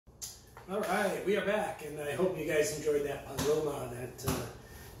All right, we are back, and I hope you guys enjoyed that Paloma, that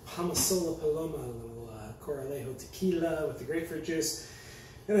Pamasola Paloma, a little Coralejo tequila with the grapefruit juice.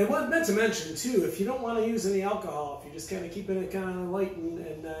 And I meant to mention, too, if you don't want to use any alcohol, if you're just kind of keeping it kind of light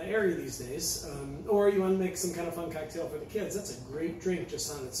and airy these days, or you want to make some kind of fun cocktail for the kids, that's a great drink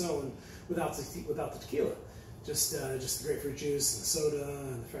just on its own without the tequila. Just the grapefruit juice and the soda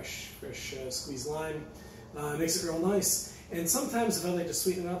and the fresh squeezed lime. Makes it real nice. And sometimes if I like to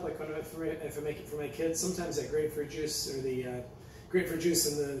sweeten it up, like if I make it for my kids, sometimes that grapefruit juice or the grapefruit juice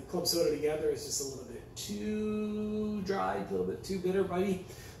and the club soda together is just a little bit too dry, a little bit too bitter, bitey.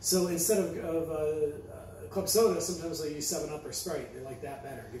 So instead of club soda, sometimes I use 7-Up or Sprite. They like that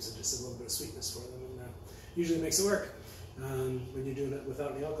better. It gives it just a little bit of sweetness for them, and usually makes it work when you're doing it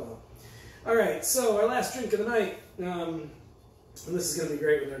without any alcohol. All right, so our last drink of the night. And this is going to be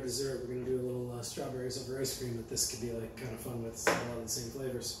great with our dessert. We're going to do a little strawberries over ice cream that this could be like kind of fun with a lot of the same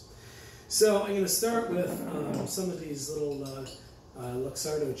flavors. So I'm going to start with some of these little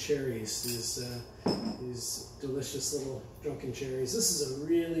Luxardo cherries, these delicious little drunken cherries. This is a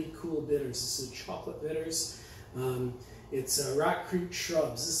really cool bitters. This is chocolate bitters. It's Rock Creek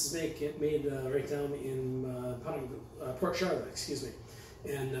Shrubs. This is made right down in Port Charlotte, excuse me.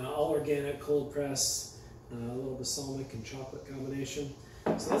 And all organic, cold pressed. A little balsamic and chocolate combination.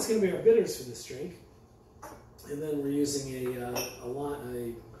 So that's going to be our bitters for this drink. And then we're using a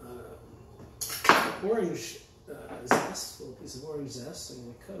orange zest, a little piece of orange zest. So I'm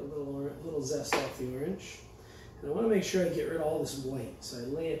going to cut a little zest off the orange. And I want to make sure I get rid of all this white. So I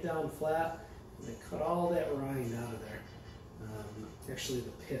lay it down flat and I cut all that rind out of there. Actually,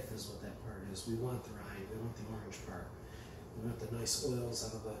 the pith is what that part is. We want the rind. We want the orange part. We want the nice oils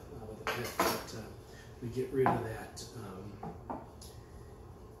out of the pith. But, we get rid of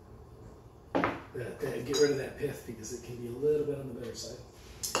get rid of that pith because it can be a little bit on the bitter side.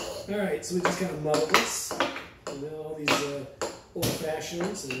 All right, so we just kind of muddle this. And then all these old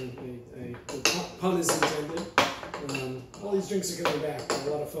fashions, and the pun is intended. All these drinks are coming back. They're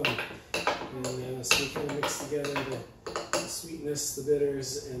a lot of fun. And so we kind of mix together the sweetness, the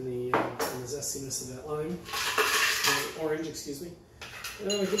bitters, and the zestiness of that lime, orange, excuse me.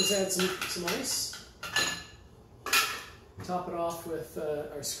 And then we can just add some ice. Top it off with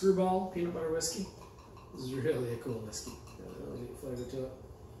our Skrewball peanut butter whiskey. This is really a cool whiskey. Really neat flavor to it.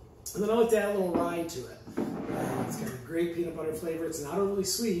 And then I like to add a little rye to it. It's got a great peanut butter flavor. It's not overly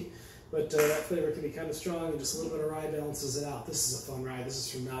sweet, but that flavor can be kind of strong, and just a little bit of rye balances it out. This is a fun rye. This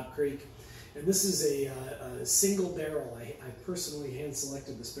is from Knob Creek. And this is a single barrel. I personally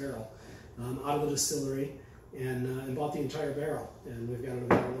hand-selected this barrel out of the distillery and bought the entire barrel. And we've got it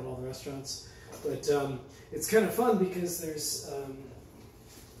available at all the restaurants. But it's kind of fun because there's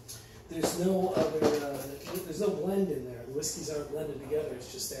no blend in there. The whiskeys aren't blended together.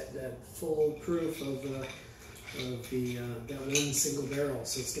 It's just that full proof of that one single barrel.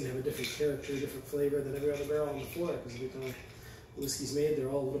 So it's going to have a different character, different flavor than every other barrel on the floor, because every time the whiskey's made, they're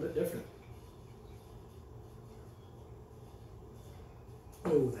all a little bit different.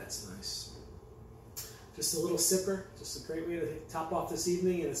 Oh, that's nice. Just a little sipper, just a great way to top off this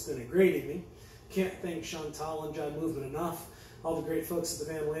evening, and it's been a great evening. Can't thank Chantal and John Movement enough. All the great folks at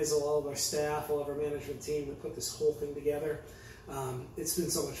the Van Lazel, all of our staff, all of our management team that put this whole thing together. It's been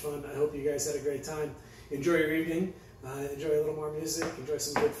so much fun. I hope you guys had a great time. Enjoy your evening. Enjoy a little more music. Enjoy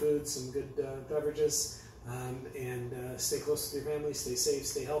some good food, some good beverages. And stay close to your family. Stay safe,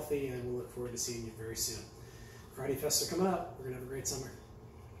 stay healthy, and we'll look forward to seeing you very soon. Friday Fests are coming up. We're going to have a great summer.